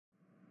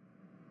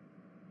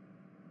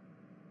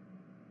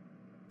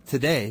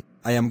Today,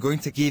 I am going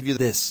to give you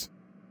this.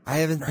 I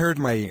haven't heard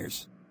my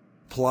ears.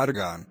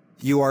 Plotagon,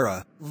 you are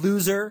a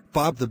loser.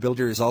 Bob the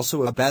Builder is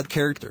also a bad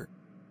character.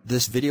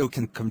 This video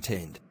can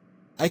contain.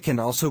 I can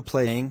also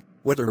playing,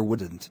 would or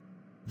wouldn't.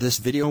 This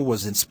video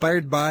was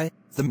inspired by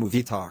the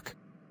movie talk.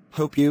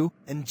 Hope you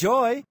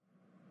enjoy!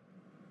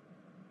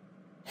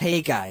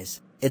 Hey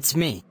guys, it's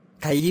me,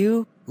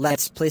 Caillou.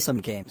 Let's play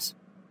some games.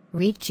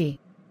 Richie.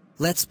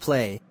 Let's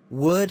play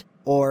would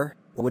or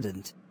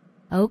wouldn't.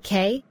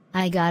 Okay,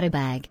 I got a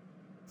bag.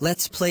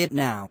 Let's play it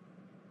now.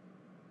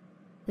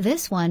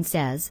 This one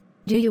says,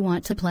 do you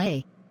want to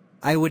play?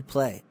 I would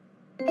play.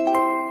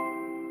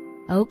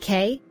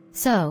 Okay,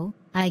 so,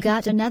 I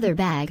got another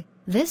bag.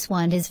 This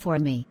one is for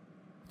me.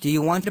 Do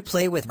you want to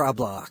play with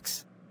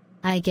Roblox?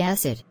 I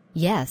guess it,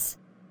 yes.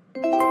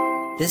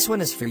 This one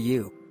is for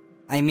you.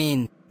 I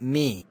mean,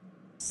 me.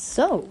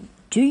 So,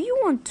 do you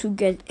want to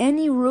get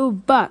any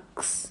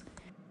Robux?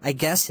 I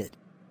guess it.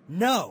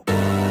 No!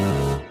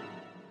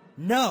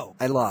 No!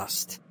 I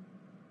lost.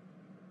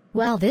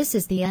 Well, this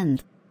is the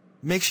end.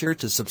 Make sure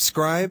to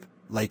subscribe,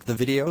 like the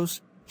videos,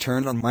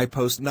 turn on my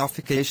post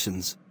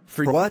notifications,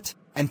 for what,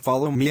 and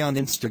follow me on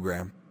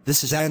Instagram.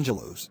 This is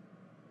Angelos.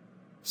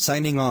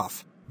 Signing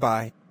off,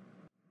 bye.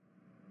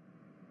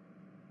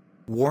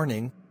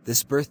 Warning,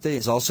 this birthday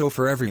is also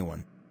for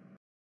everyone.